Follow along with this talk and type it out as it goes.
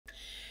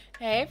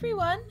Hey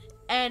everyone,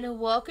 and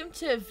welcome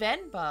to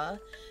Venba.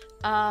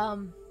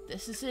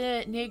 This is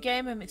a new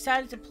game I'm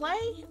excited to play.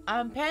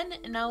 I'm Pen,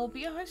 and I will be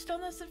your host on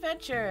this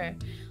adventure.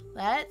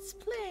 Let's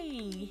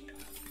play.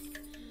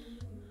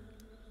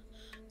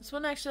 This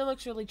one actually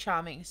looks really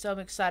charming, so I'm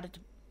excited to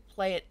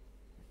play it.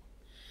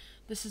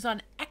 This is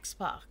on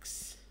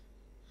Xbox.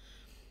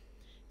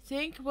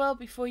 Think well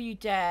before you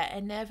dare,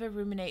 and never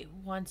ruminate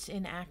once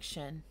in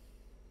action.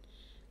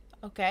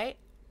 Okay.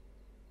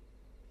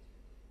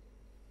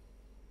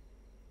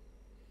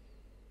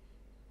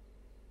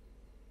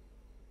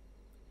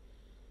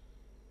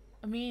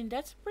 I mean,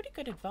 that's pretty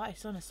good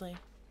advice, honestly.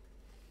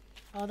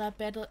 Oh,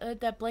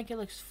 that blanket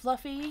looks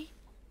fluffy.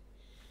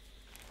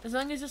 As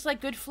long as it's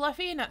like good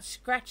fluffy and not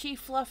scratchy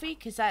fluffy,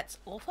 because that's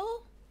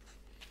awful.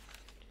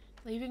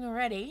 Leaving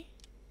already.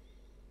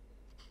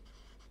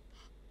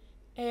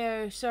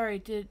 Oh, sorry,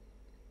 did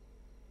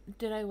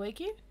I wake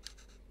you?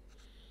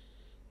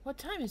 What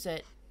time is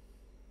it?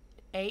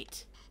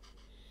 8?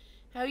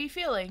 How are you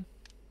feeling?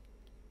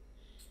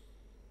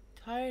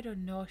 Tired or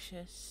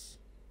nauseous?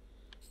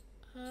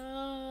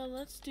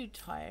 Let's do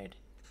tired.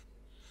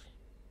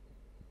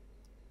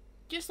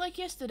 Just like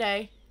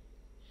yesterday.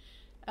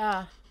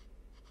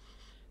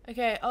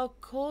 Okay, I'll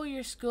call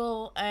your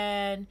school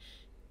and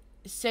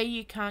say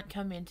you can't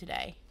come in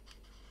today.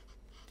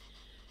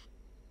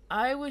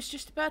 I was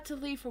just about to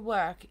leave for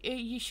work.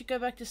 You should go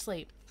back to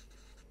sleep.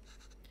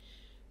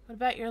 What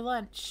about your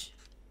lunch?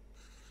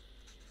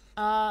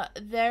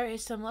 There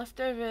is some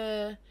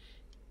leftover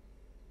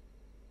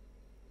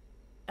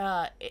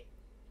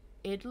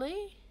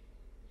idli,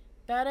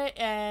 batter,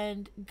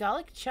 and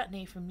garlic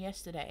chutney from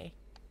yesterday.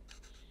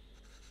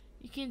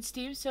 You can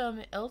steam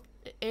some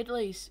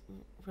idlis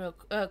real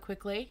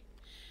quickly.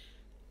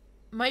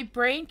 My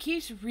brain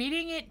keeps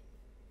reading it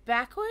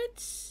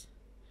backwards,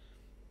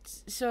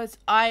 so it's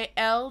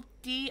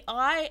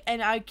ILDI,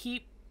 and I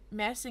keep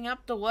messing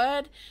up the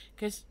word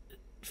because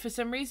for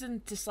some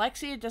reason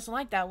dyslexia doesn't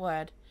like that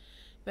word,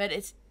 but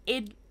it's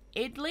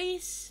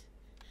idlis.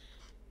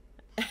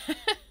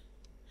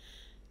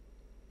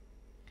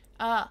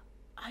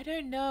 I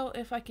don't know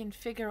if I can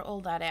figure all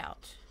that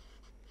out.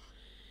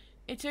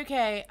 It's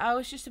okay, I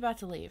was just about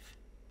to leave.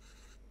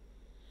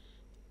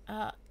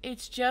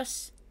 It's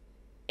just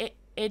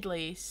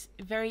idlis.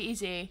 Very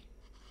easy.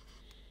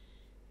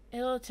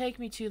 It'll take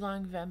me too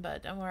long,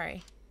 Venba, don't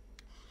worry.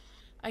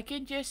 I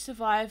can just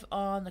survive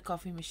on the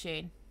coffee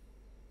machine.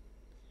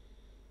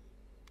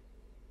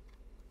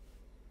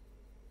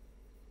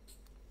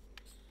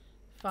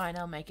 Fine,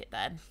 I'll make it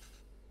then.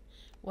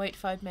 Wait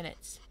 5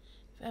 minutes.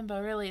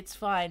 Venba, really, it's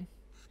fine.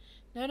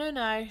 No.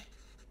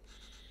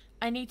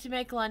 I need to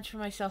make lunch for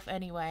myself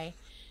anyway.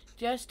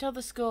 Just tell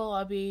the school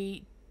I'll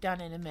be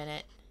done in a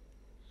minute.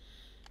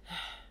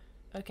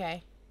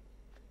 Okay.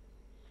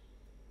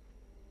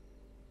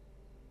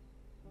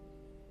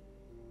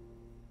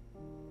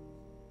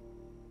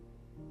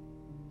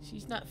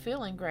 She's not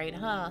feeling great,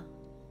 huh?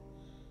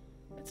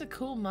 That's a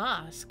cool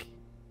mask.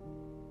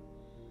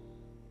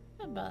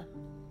 Venba.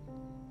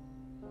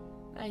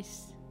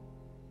 Nice.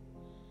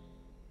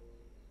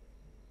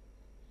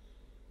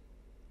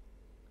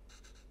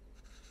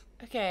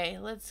 Okay,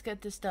 let's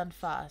get this done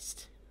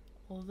fast.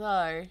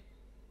 Although,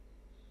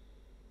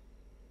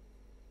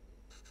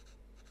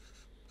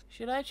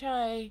 should I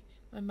try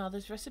my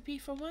mother's recipe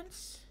for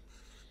once?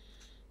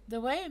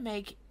 The way I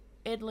make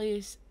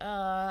idlis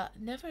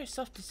never as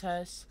soft as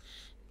hers,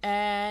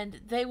 and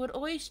they would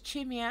always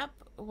cheer me up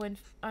when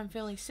I'm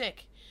feeling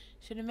sick.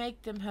 Should I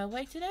make them her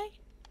way today?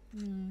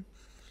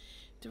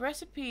 The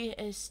recipe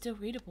is still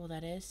readable,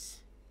 that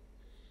is.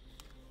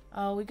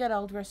 Oh, we got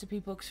old recipe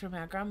books from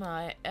our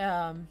grandma.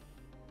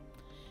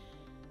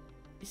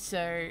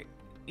 So,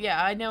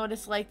 yeah, I know what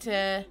it's like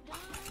to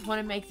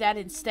want to make that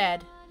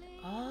instead.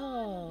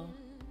 Oh.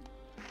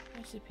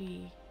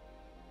 Recipe.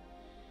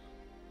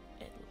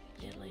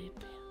 Idli.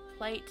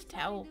 Plate,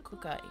 towel,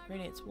 cooker,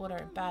 ingredients, water,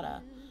 and batter.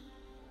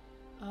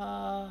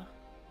 So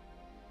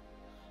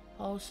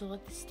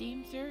let the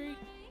steam through.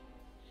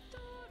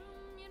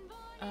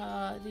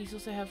 These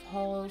also have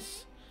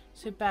holes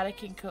so batter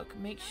can cook.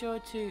 Make sure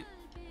to...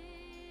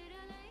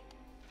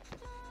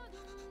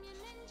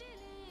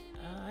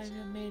 I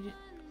haven't made it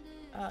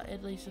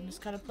idlis on this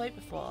kind of plate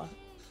before.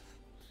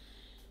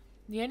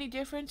 The only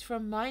difference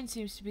from mine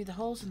seems to be the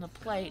holes in the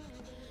plate.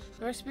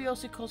 The recipe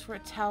also calls for a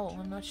towel,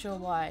 I'm not sure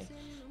why.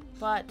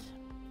 But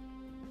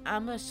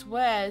Amma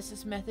swears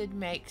this method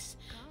makes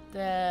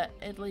the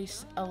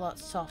idlis a lot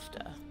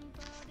softer.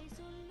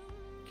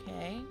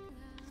 Okay.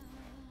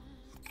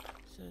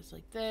 So it's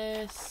like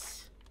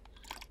this.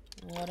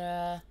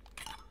 Water.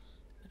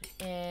 Put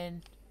it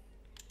in.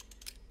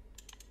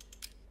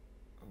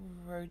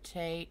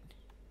 Rotate.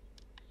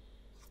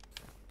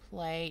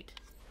 Plate.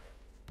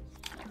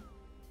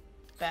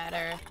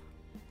 Batter.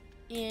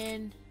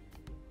 In.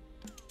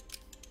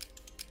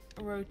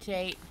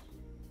 Rotate.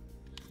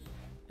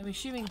 I'm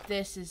assuming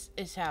this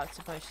is how it's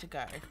supposed to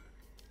go.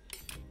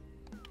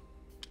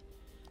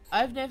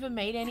 I've never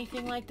made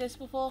anything like this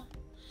before.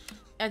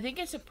 I think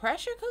it's a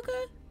pressure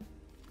cooker?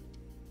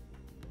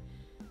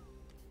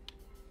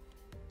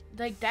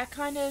 like that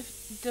kind of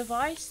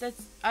device?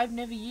 I've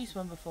never used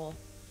one before.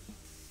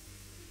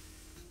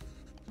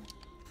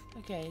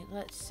 Okay,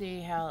 let's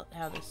see how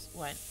this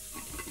went.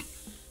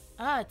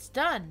 Ah, it's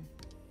done.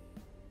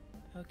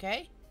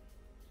 Okay.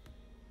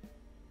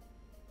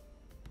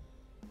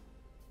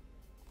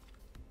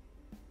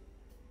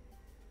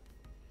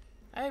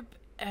 I hope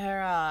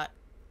her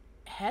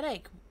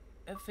headache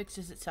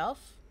fixes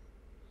itself.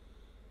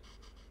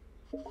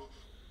 Oh,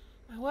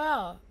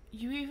 wow,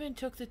 you even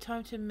took the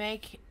time to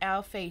make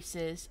our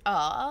faces.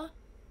 Ah,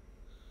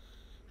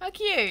 how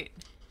cute.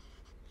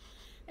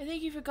 I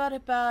think you forgot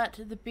about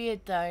the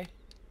beard though.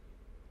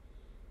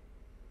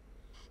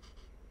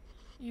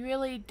 You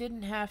really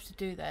didn't have to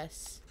do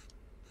this.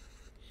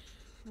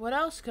 What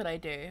else could I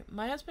do?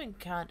 My husband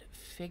can't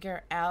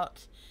figure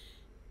out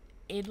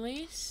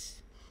idlis.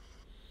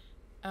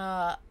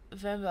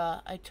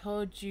 Venba, I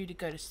told you to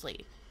go to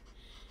sleep.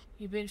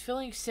 You've been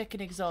feeling sick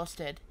and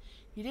exhausted.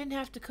 You didn't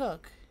have to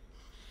cook.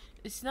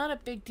 It's not a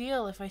big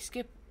deal if I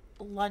skip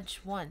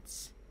lunch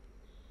once.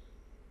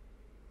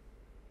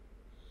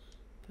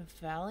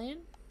 Pavilion?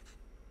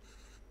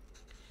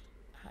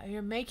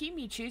 You're making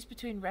me choose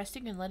between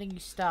resting and letting you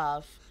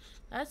starve.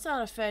 That's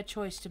not a fair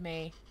choice to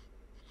me.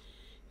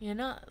 You're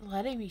not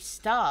letting me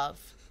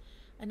starve.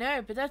 I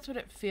know, but that's what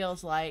it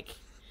feels like.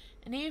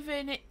 And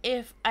even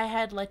if I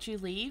had let you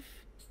leave,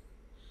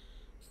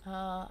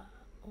 what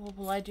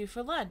will I do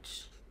for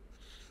lunch?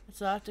 I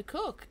still have to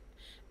cook.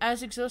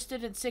 As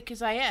exhausted and sick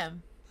as I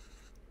am.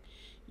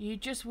 You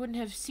just wouldn't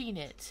have seen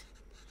it.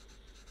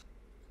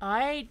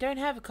 I don't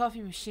have a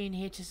coffee machine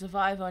here to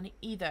survive on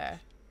either.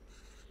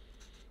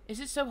 Is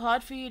it so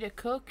hard for you to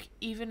cook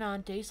even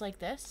on days like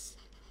this?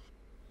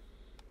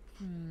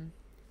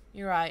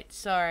 You're right,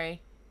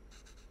 sorry.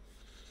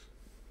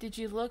 Did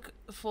you look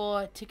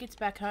for tickets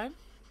back home?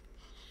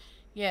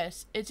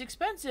 Yes, it's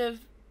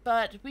expensive,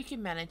 but we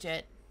can manage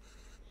it.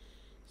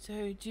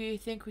 So, do you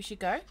think we should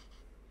go?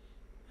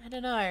 I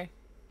don't know.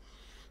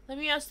 Let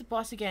me ask the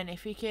boss again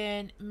if he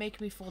can make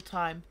me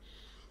full-time.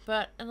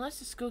 But unless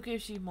the school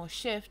gives you more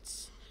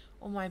shifts,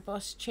 or my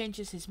boss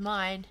changes his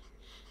mind,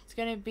 it's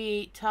going to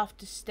be tough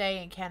to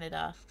stay in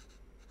Canada.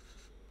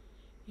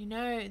 You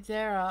know,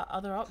 there are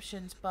other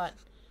options, but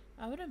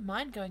I wouldn't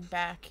mind going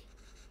back.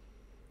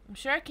 I'm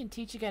sure I can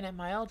teach again at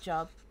my old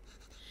job.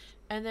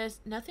 And there's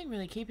nothing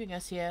really keeping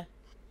us here.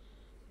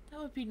 That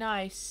would be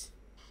nice.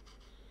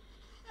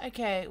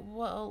 Okay,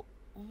 well,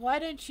 why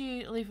don't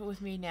you leave it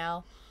with me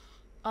now?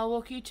 I'll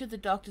walk you to the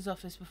doctor's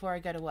office before I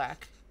go to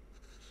work.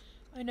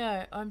 I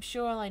know, I'm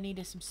sure all I need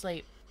is some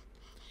sleep.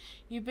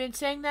 You've been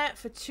saying that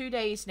for 2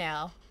 days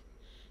now.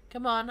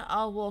 Come on,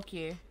 I'll walk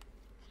you.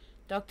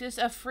 Doctors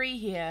are free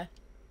here.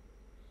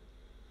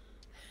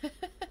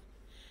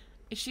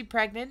 Is she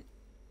pregnant?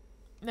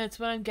 That's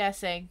what I'm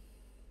guessing.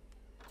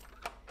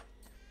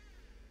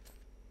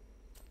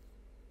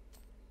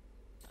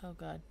 Oh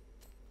god.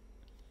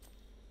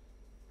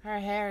 Her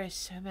hair is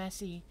so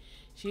messy.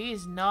 She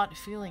is not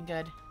feeling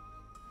good.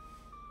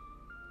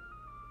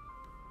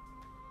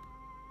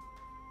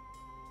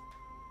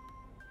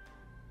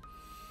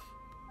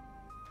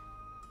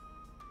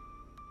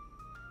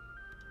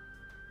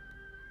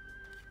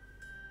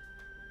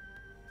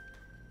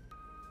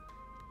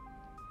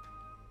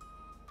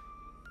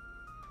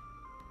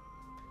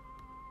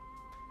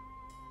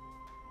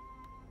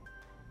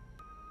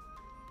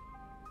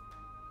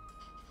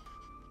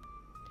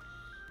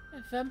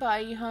 Venba,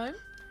 are you home?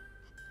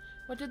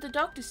 What did the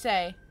doctor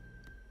say?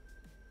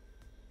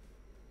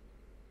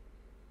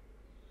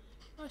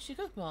 Oh, she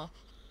cooked more.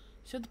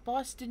 So the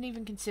boss didn't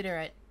even consider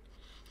it.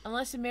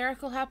 Unless a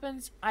miracle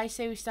happens, I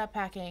say we start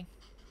packing.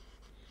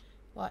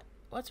 What?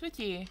 What's with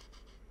you?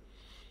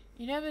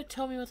 You never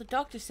told me what the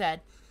doctor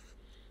said.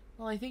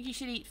 Well, I think you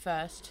should eat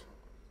first.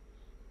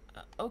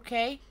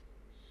 Okay.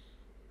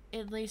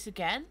 At least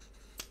again?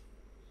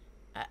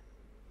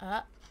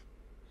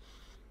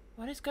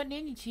 What has gotten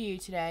into you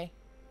today?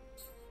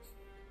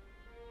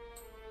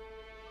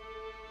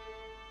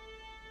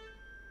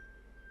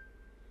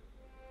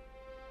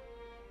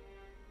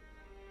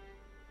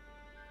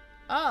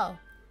 Oh,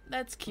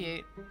 that's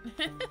cute.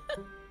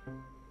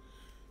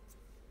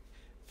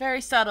 Very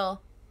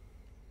subtle.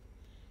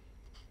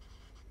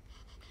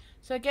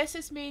 So I guess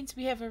this means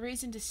we have a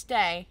reason to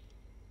stay.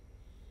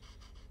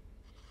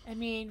 I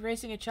mean,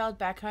 raising a child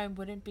back home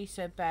wouldn't be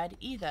so bad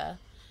either.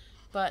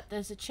 But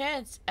there's a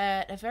chance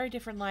at a very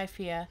different life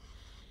here.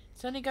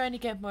 It's only going to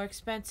get more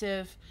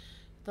expensive,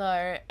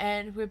 though,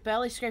 and we're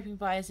barely scraping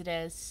by as it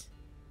is.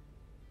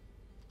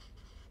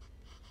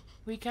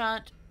 We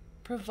can't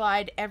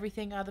provide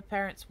everything other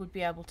parents would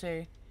be able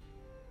to.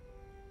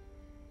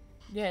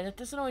 Yeah, that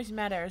doesn't always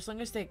matter. As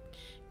long as the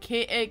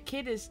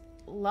kid is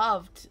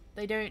loved,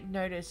 they don't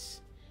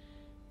notice.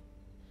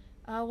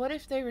 What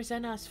if they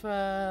resent us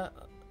for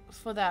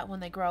that when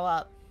they grow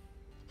up?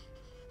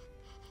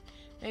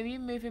 Maybe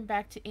moving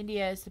back to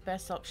India is the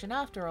best option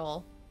after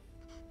all.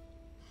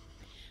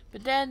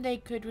 But then they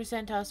could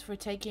resent us for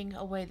taking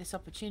away this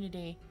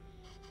opportunity.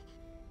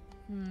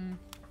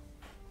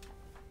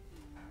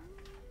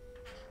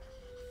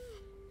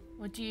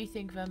 What do you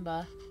think,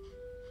 Venba?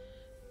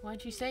 Why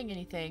aren't you saying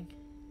anything?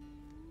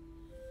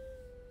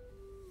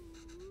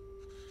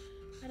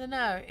 I don't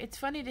know. It's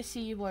funny to see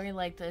you worry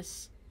like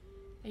this.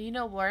 Are you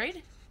not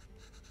worried?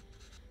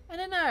 I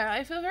don't know.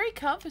 I feel very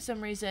calm for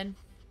some reason.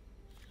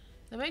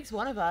 That makes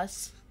one of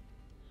us.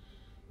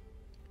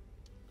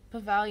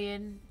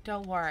 Pavilion,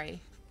 don't worry.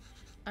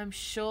 I'm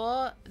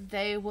sure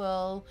they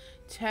will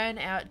turn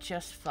out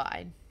just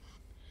fine.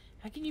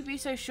 How can you be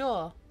so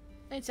sure?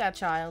 It's our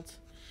child.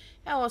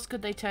 How else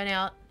could they turn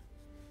out?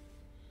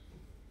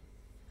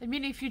 I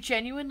mean, if you're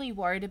genuinely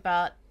worried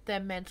about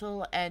their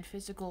mental and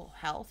physical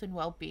health and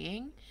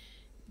well-being,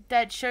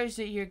 that shows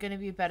that you're going to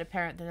be a better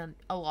parent than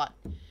a lot.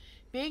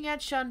 Being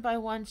outshone by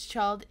one's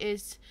child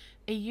is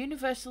a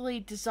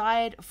universally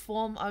desired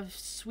form of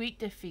sweet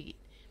defeat.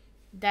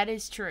 That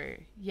is true.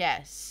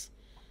 Yes.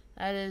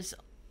 That is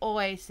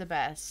always the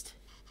best.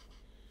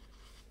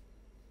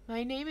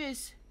 My name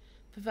is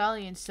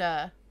Pavilion,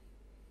 sir.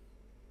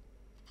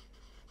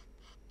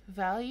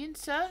 Pavilion,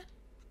 sir?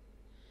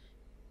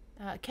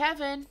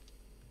 Kevin.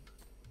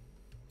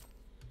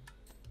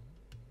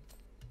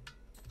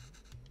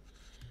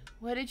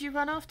 Where did you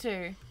run off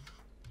to?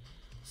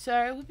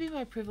 Sir, it would be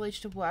my privilege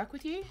to work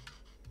with you.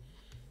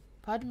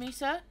 Pardon me,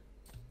 sir?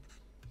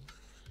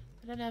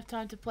 I don't have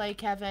time to play,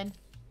 Kevin.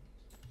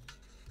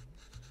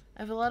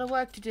 I have a lot of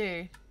work to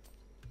do.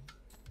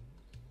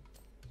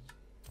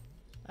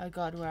 Oh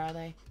god, where are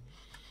they?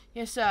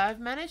 Yes, sir, I've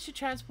managed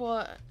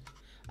transport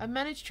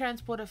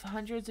of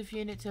hundreds of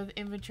units of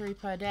inventory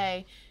per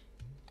day.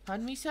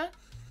 Pardon me, sir?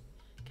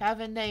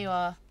 Kevin, there you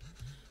are.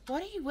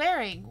 What are you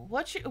wearing?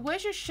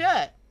 Where's your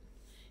shirt?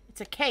 It's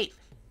a cape.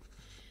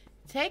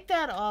 Take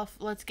that off.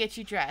 Let's get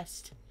you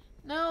dressed.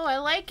 No, I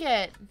like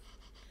it.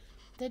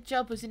 That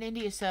job was in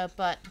India, sir,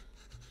 but...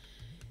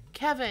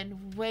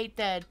 Kevin, wait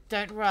there.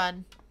 Don't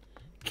run.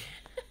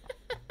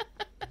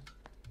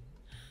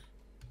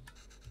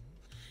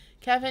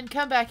 Kevin,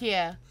 come back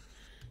here.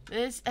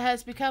 This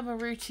has become a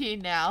routine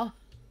now.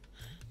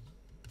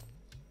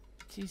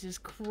 Jesus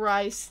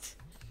Christ.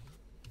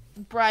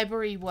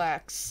 Bribery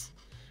works.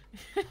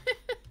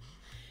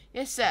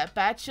 Yes, sir.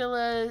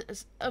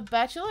 A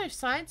Bachelor of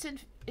Science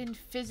in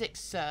Physics,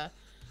 sir.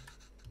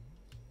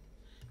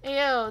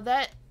 Ew,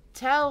 that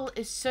towel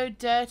is so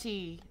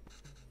dirty.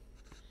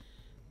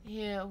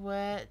 Here,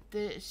 wear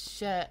the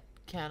shirt,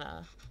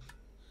 Kenna.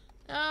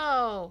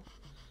 No.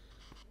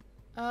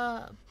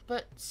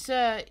 But,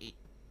 sir,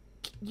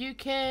 you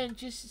can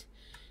just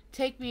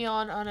take me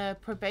on a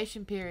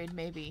probation period,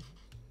 maybe.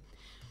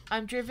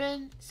 I'm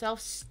driven,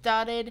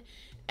 self-started,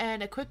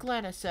 and a quick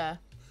learner, sir.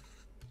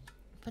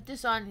 Put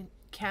this on,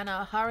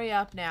 Kenna. Hurry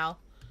up now.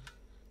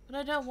 But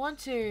I don't want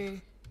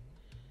to.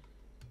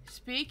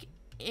 Speak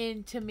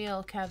in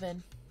Tamil,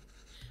 Kevin.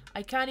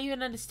 I can't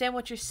even understand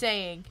what you're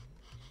saying.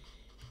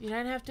 You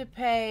don't have to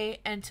pay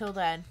until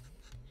then.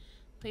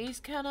 Please,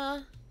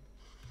 Kenna.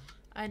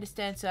 I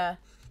understand, sir.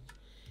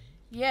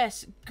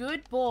 Yes,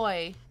 good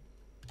boy.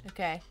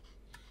 Okay.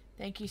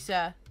 Thank you,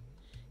 sir.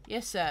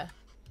 Yes, sir.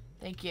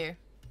 Thank you.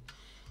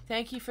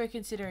 Thank you for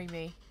considering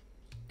me.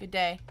 Good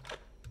day.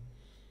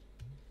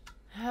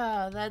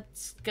 Ah,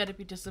 that's gotta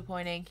be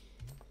disappointing.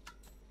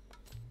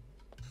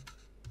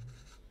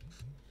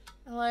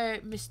 Hello,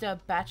 Mr.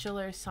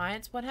 Bachelor of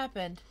Science. What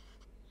happened?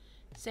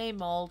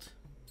 Same old.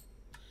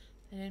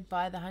 I didn't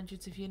buy the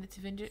hundreds of units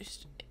of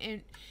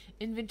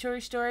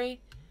inventory story.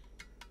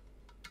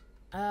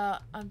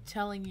 I'm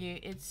telling you,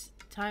 it's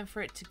time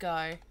for it to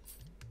go.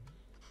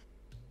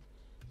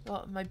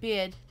 What, my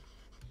beard?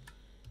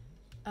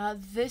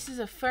 This is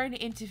a phone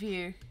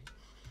interview.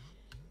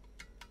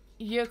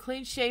 Your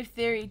clean-shave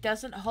theory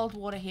doesn't hold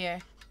water here.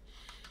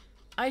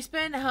 I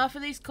spend half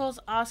of these calls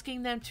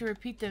asking them to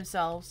repeat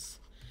themselves.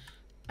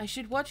 I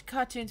should watch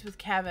cartoons with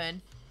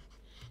Kevin.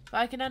 If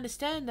I can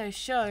understand those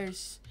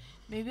shows,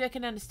 maybe I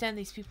can understand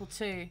these people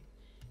too.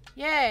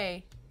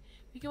 Yay!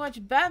 We can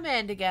watch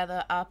Batman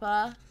together,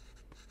 Appa.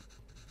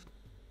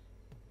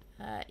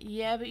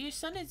 Yeah, but your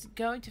son is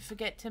going to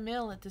forget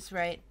Tamil at this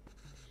rate.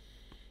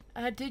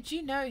 Did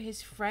you know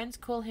his friends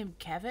call him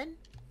Kevin?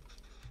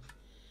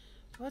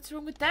 What's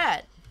wrong with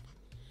that?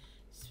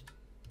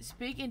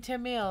 Speak in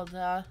Tamil,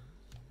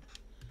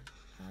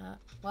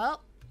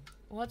 well,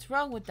 what's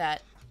wrong with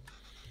that?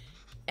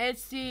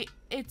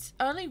 It's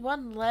only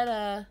one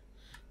letter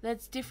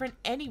that's different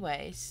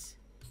anyways.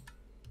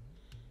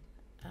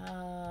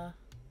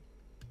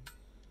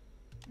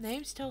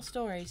 Names tell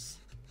stories.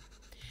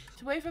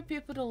 It's a way for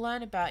people to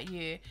learn about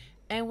you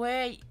and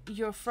where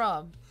you're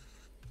from.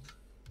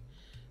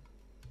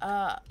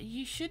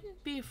 You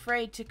shouldn't be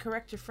afraid to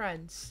correct your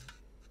friends.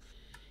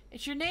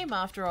 It's your name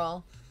after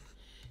all.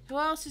 Who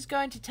else is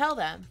going to tell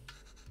them?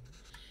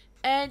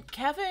 And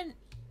Kevin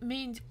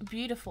means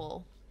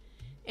beautiful.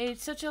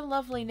 It's such a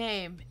lovely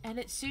name, and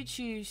it suits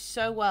you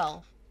so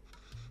well.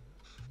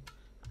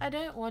 I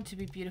don't want to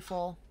be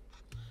beautiful.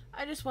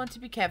 I just want to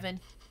be Kevin.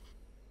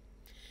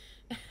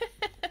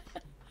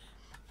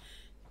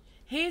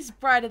 He's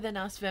brighter than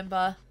us,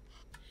 Venba.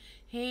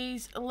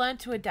 He's learned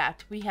to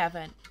adapt. We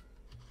haven't.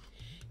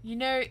 You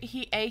know,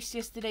 he aced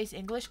yesterday's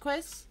English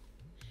quiz?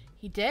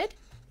 He did?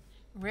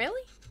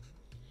 Really?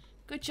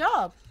 Good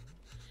job.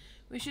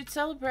 We should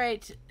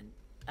celebrate,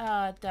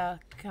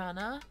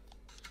 Dakana.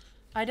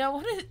 I don't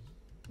want to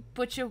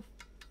butcher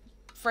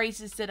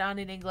phrases that aren't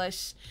in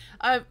English.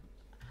 I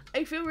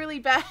feel really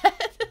bad.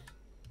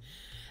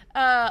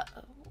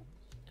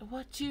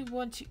 What do you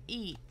want to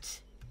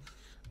eat?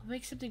 I'll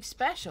make something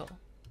special.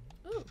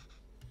 Ooh.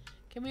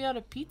 Can we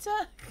order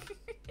pizza?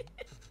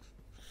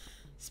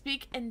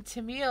 Speak in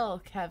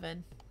Tamil,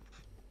 Kevin.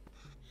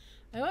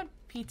 I want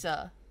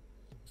pizza.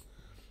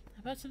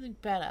 How about something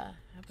better?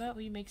 How about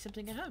we make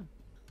something at home?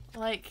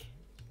 Like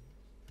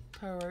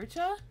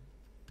parota?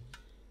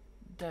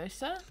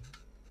 Dosa?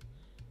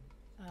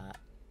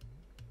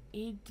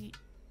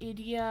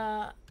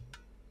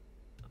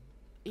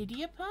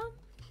 Idiyappam?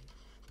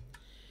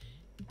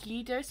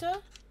 Ghee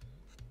dosa?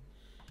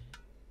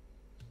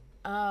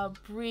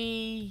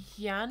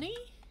 Biryani?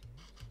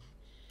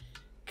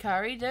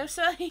 Curry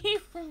dosa? He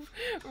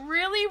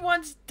really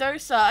wants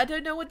dosa. I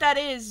don't know what that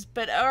is,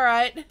 but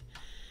alright.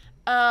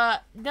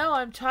 No,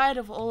 I'm tired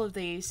of all of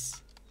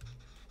these.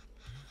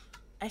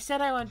 I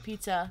said I want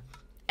pizza.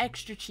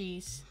 Extra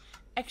cheese.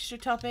 Extra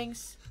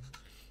toppings.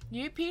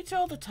 New pizza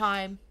all the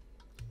time.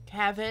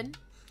 Kevin,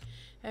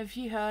 have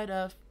you heard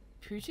of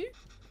puttu?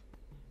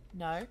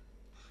 No.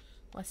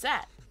 What's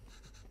that?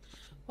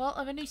 Well,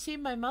 I've only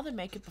seen my mother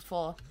make it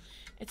before.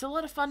 It's a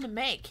lot of fun to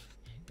make.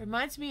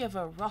 Reminds me of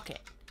a rocket.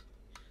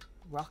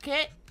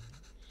 Rocket?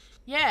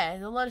 Yeah,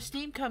 a lot of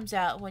steam comes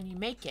out when you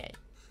make it.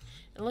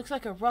 It looks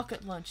like a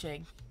rocket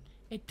launching.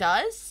 It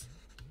does?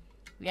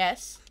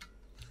 Yes.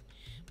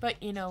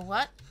 But you know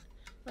what?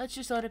 Let's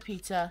just order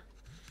pizza.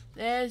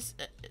 There's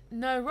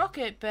no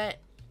rocket, but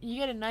you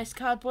get a nice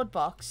cardboard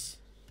box.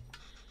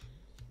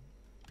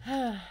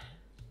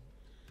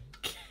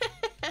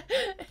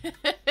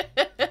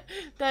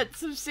 That's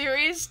some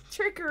serious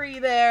trickery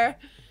there.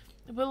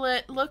 Will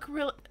it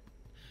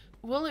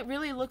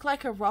really look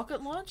like a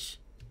rocket launch?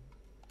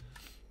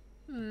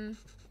 Do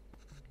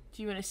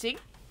you want to sing?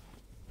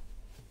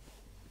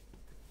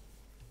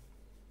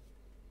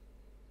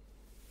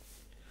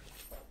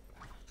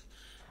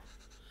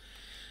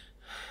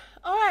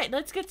 Alright,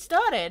 let's get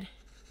started.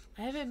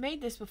 I haven't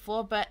made this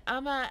before, but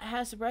Amma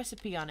has a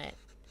recipe on it.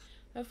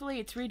 Hopefully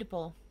it's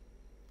readable.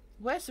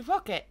 Where's the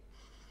rocket?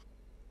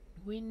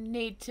 We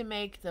need to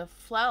make the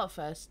flour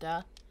first,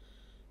 Alright,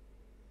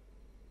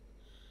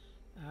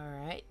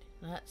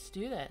 let's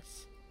do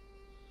this.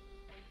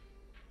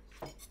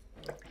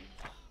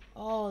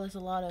 Oh, there's a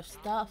lot of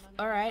stuff.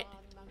 Alright.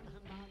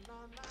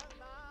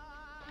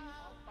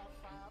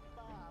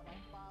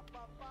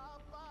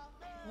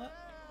 What?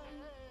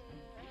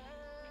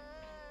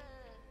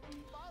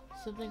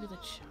 Something with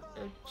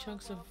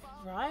chunks of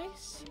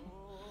rice?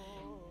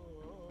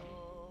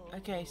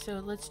 Okay,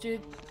 so let's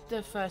do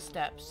the first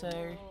step. So,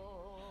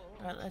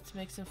 alright, let's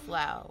make some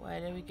flour.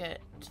 Where do we get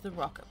to the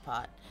rocket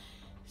part?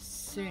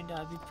 Soon,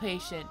 I'll be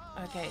patient.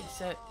 Okay,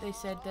 so they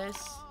said this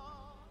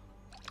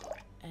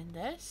and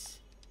this.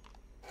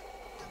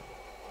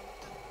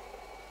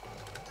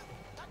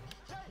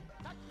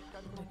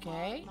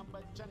 Okay.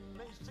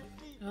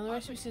 Well, the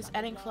recipe says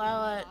adding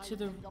flour to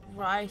the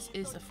rice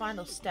is the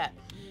final step.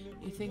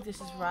 You think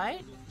this is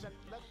right?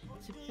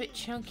 It's a bit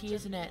chunky,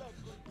 isn't it?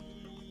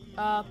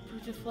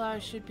 Puttu flour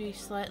should be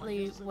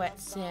slightly wet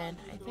sand.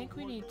 I think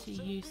we need to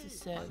use the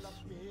sieve.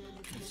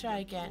 Let's try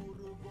again.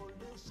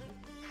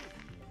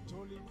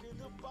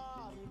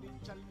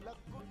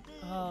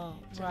 Oh,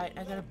 right.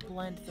 I gotta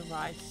blend the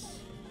rice.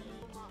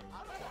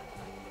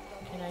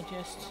 Can I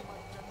just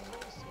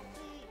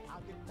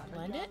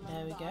blend it?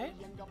 There we go.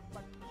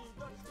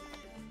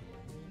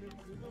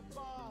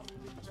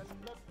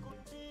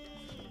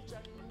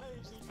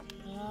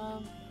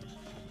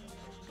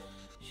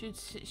 Should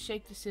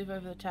shake the sieve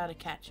over the towel to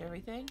catch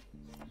everything.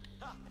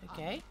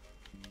 Okay.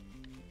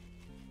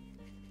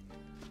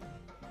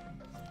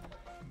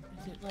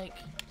 Is it like...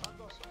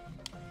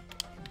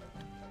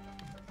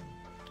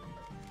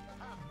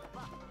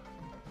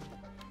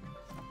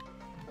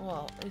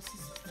 Well, is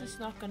this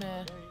not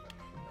gonna...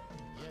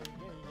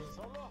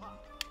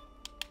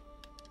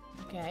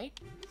 Okay.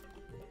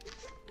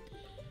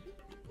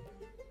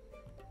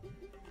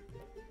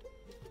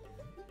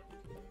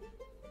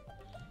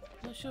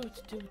 Not sure what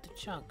to do with the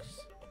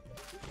chunks.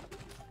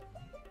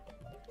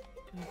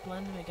 Can we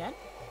blend them again?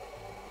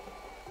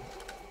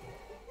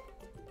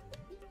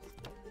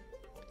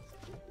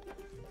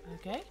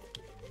 Okay.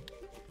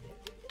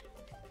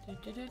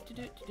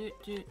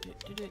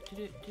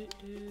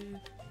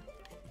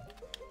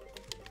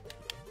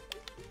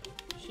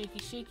 Shaky,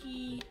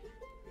 shaky.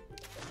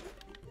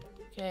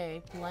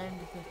 Okay, blend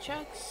the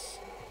chunks.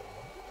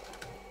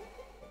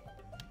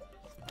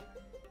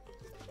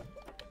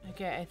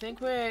 Okay, I think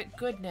we're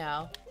good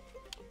now.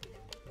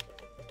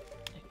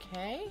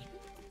 Okay.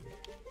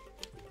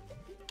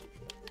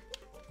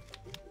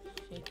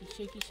 Shaky,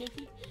 shaky,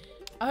 shaky.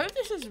 I hope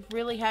this is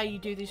really how you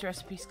do these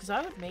recipes, because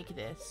I would make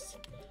this.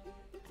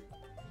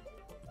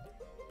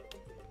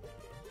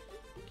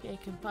 Okay,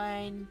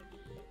 combine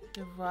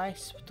the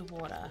rice with the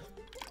water.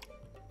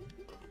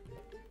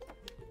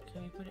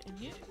 Can we put it in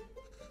here?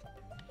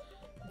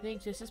 I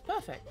think this is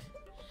perfect.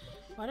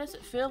 Why does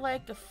it feel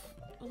like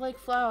like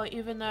flour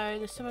even though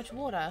there's so much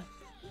water?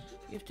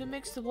 You have to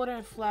mix the water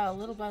and flour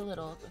little by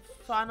little. The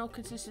final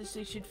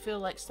consistency should feel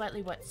like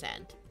slightly wet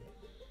sand.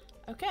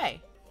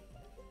 Okay.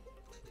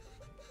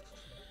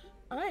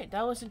 Alright,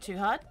 that wasn't too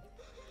hard.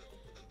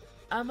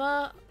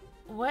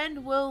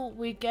 When will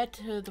we get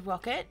to the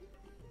rocket?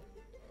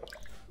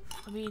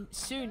 I mean,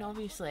 soon,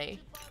 obviously.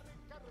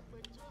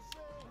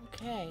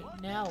 Okay,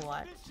 now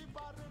what?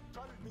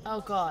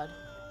 Oh god.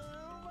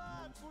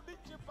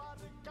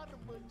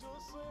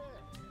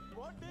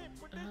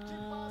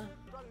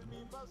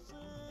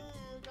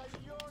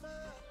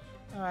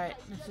 Alright,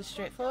 this is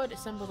straightforward.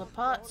 Assemble the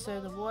parts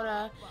so the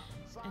water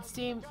and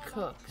steam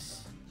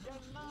cooks.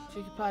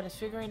 Tricky part is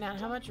figuring out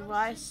how much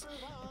rice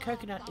and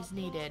coconut is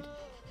needed.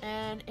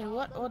 And in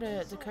what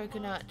order the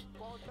coconut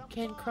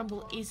can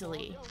crumble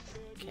easily.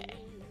 Okay.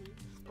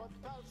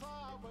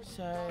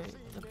 So,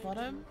 the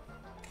bottom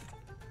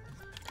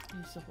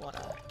is the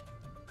water.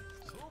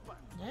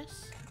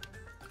 Yes.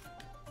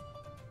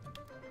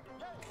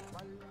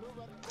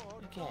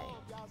 Okay.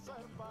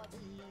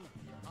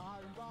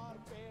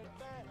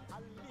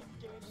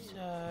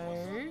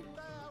 So,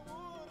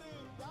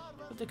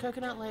 put the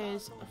coconut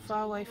layers as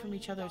far away from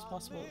each other as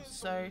possible.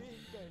 So,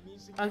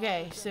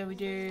 okay, so we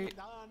do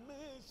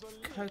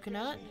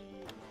coconut,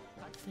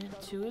 then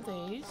 2 of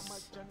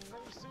these,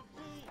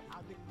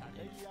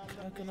 then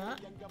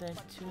coconut, then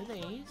 2 of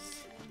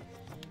these,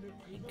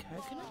 and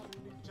coconut,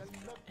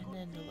 and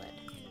then the lid.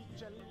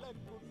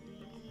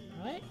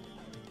 Right?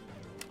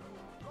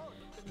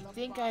 I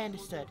think I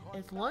understood.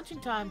 It's launching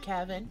time,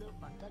 Kevin.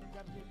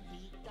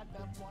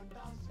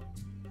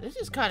 This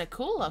is kind of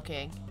cool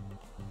looking.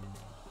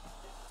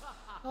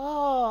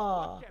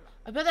 Oh,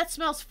 I bet that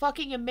smells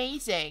fucking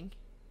amazing.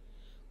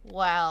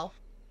 Wow.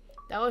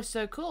 That was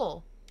so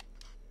cool.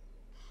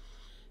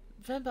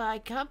 Venba, I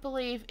can't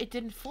believe it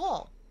didn't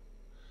fall.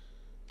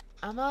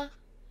 Amma,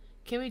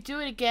 can we do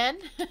it again?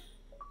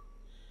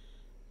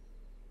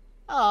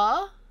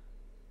 Aw.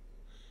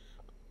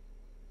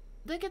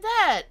 Look at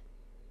that.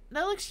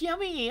 That looks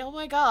yummy. Oh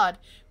my god.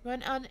 We're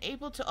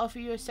unable to offer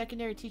you a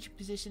secondary teaching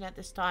position at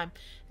this time.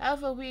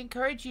 However, we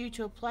encourage you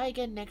to apply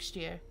again next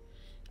year.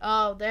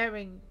 Oh, they're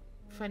having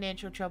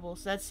financial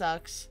troubles. That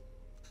sucks.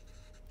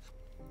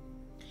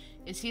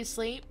 Is he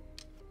asleep?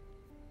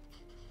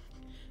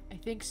 I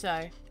think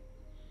so.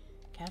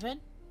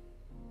 Kevin?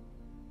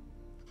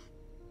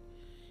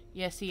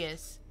 Yes, he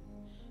is.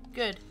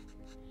 Good.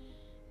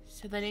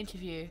 So that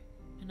interview.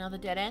 Another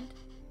dead end?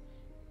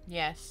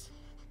 Yes.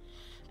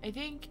 I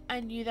think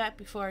I knew that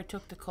before I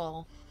took the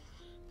call.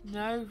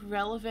 No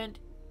relevant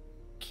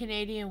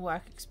Canadian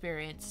work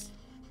experience.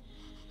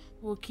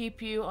 We'll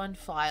keep you on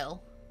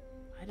file.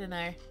 I don't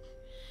know.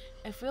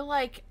 I feel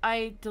like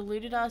I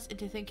deluded us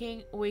into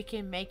thinking we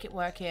can make it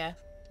work here.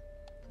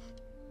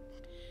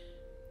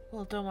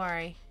 Well, don't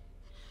worry.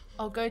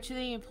 I'll go to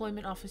the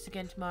employment office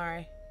again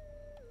tomorrow.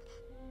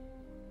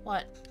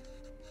 What?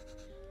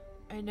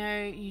 I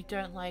know you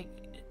don't like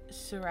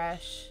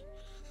Suresh,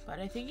 but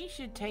I think you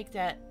should take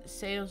that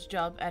sales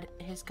job at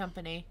his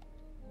company.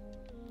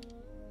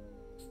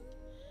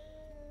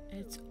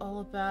 It's all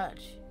about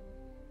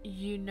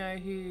you know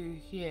who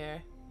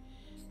here.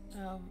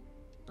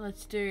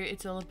 Let's do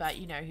it's all about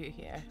you know who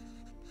here.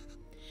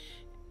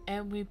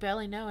 And we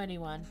barely know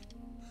anyone.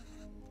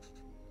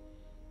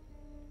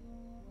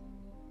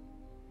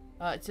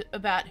 Oh, it's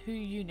about who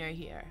you know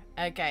here.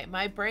 Okay,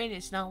 my brain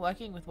is not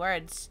working with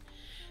words.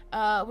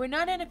 We're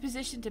not in a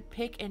position to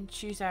pick and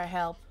choose our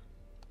help.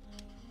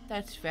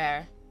 That's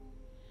fair.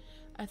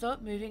 I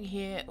thought moving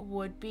here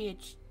would be a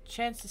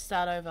chance to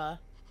start over.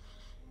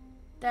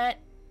 That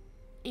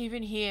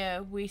even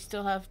here we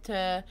still have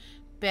to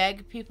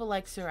beg people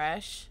like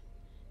Suresh.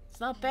 It's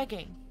not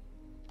begging.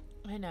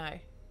 I know.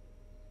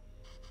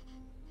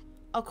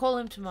 I'll call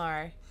him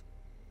tomorrow.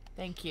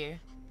 Thank you.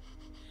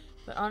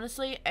 But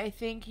honestly, I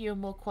think you're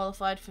more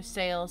qualified for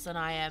sales than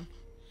I am.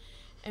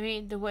 I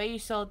mean, the way you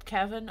sold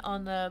Kevin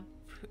on the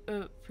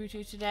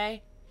puttu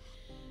today.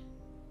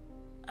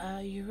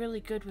 You're really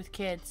good with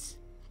kids.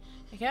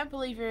 I can't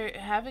believe you're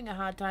having a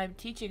hard time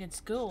teaching in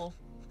school.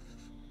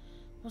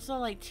 It's not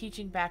like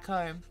teaching back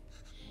home.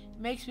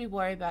 It makes me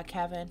worry about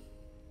Kevin.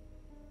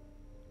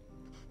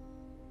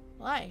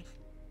 Why?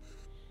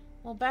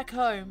 Well, back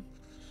home,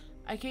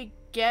 I could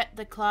get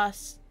the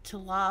class to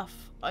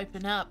laugh,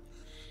 open up,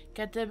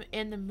 get them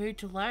in the mood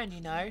to learn,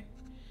 you know.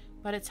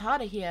 But it's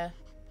harder here.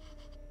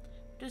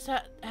 What does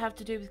that have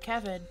to do with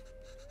Kevin?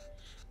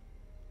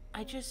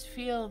 I just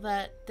feel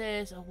that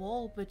there's a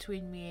wall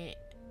between me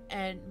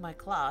and my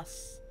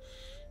class,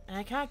 and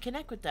I can't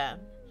connect with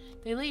them.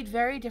 They lead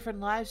very different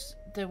lives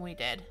than we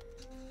did.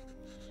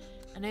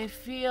 And I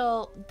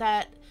feel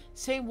that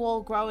same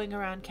wall growing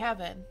around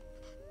Kevin.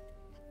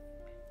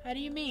 How do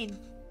you mean?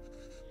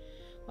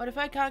 What if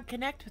I can't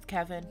connect with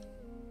Kevin?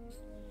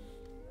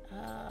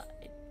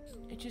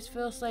 It just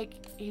feels like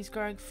he's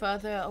growing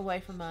further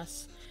away from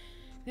us.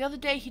 The other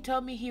day he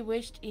told me he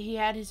wished he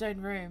had his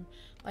own room,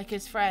 like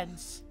his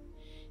friends.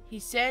 He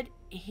said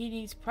he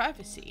needs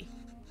privacy.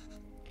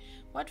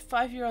 What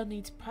 5-year-old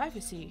needs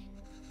privacy?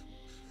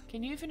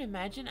 Can you even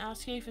imagine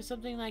asking for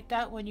something like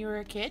that when you were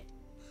a kid?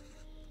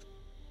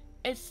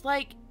 It's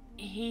like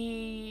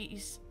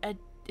he's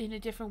in a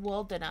different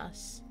world than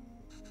us.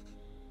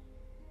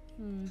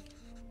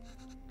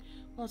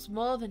 Well, it's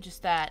more than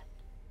just that.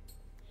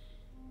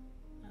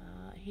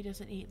 He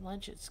doesn't eat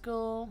lunch at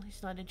school.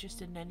 He's not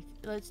interested in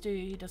anything.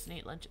 He doesn't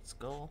eat lunch at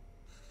school.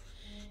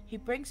 He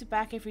brings it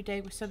back every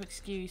day with some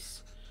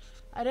excuse.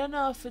 I don't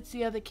know if it's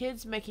the other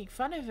kids making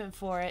fun of him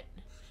for it,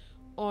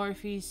 or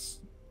if he's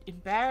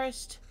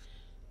embarrassed.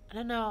 I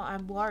don't know,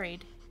 I'm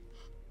worried.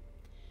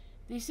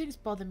 These things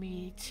bother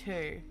me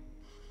too.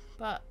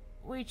 But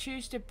we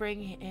choose to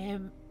bring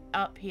him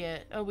up here.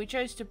 Oh, we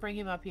chose to bring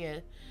him up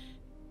here.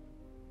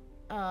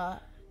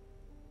 Not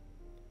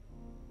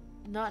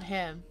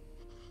him.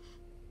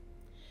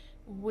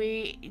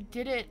 We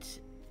did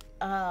it,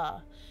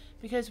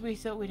 because we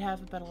thought we'd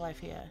have a better life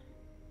here.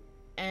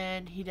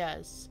 And he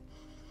does.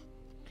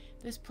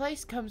 This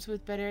place comes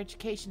with better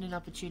education and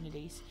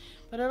opportunities,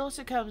 but it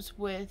also comes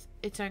with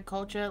its own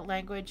culture,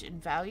 language,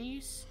 and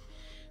values.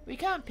 We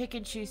can't pick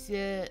and choose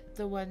the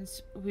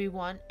ones we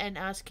want and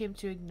ask him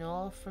to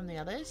ignore from the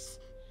others.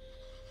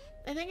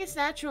 I think it's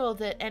natural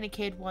that any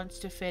kid wants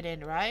to fit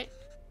in, right?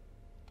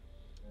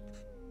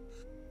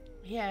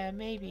 Yeah,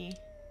 maybe.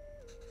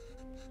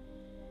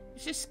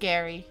 It's just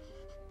scary.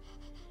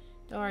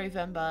 Don't worry,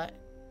 Venba.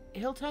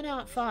 He'll turn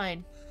out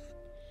fine.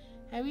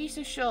 How are you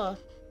so sure?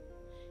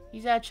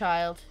 He's our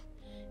child.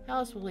 How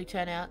else will he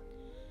turn out?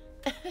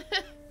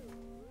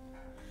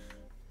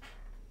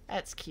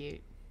 That's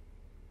cute.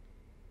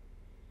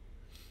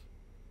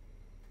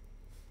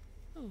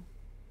 Ooh.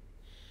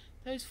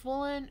 Those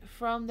fallen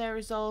from their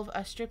resolve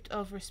are stripped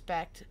of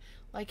respect,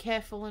 like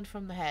hair fallen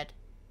from the head.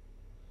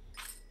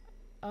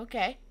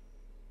 Okay.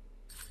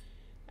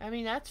 I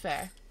mean, that's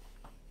fair.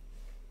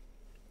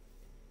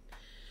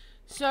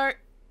 So,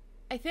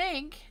 I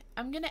think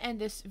I'm going to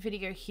end this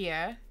video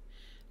here.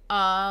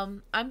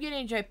 I'm going to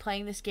enjoy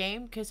playing this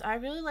game because I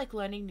really like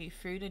learning new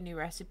food and new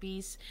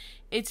recipes.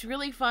 It's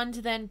really fun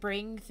to then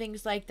bring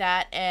things like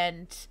that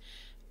and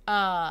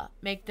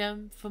make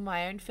them for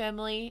my own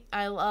family.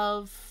 I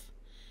love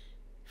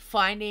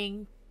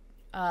finding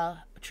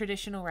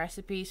traditional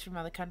recipes from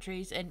other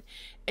countries and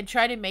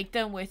try to make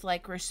them with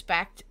like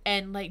respect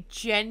and like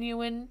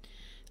genuine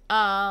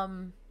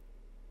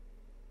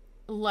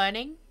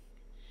learning,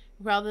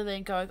 rather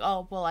than going,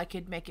 oh well, I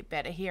could make it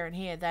better here and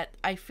here. That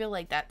I feel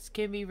like that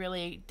can be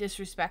really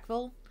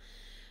disrespectful.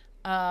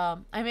 I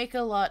make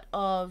a lot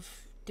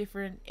of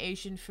different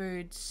Asian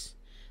foods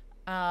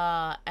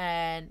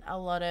and a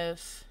lot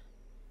of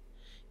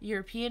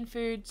European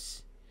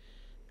foods,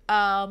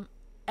 and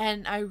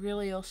I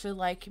really also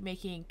like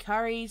making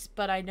curries,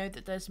 but I know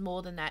that there's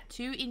more than that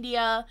to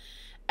India,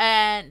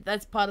 and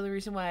that's part of the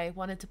reason why I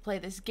wanted to play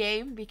this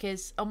game,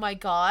 because oh my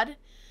god,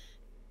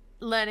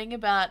 learning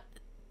about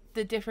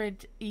the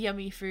different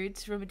yummy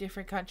foods from a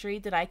different country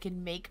that I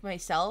can make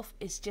myself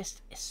is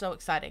just so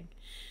exciting.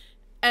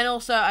 And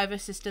also I have a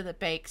sister that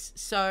bakes,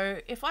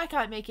 so if I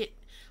can't make it,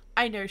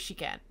 I know she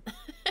can.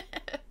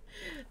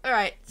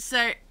 Alright,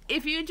 so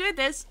if you enjoyed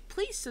this,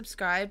 please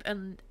subscribe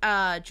and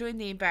join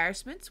the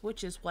embarrassments,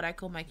 which is what I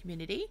call my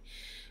community.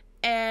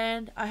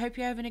 And I hope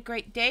you're having a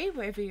great day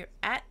wherever you're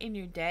at in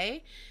your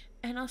day,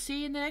 and I'll see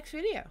you in the next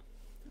video.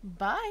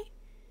 Bye!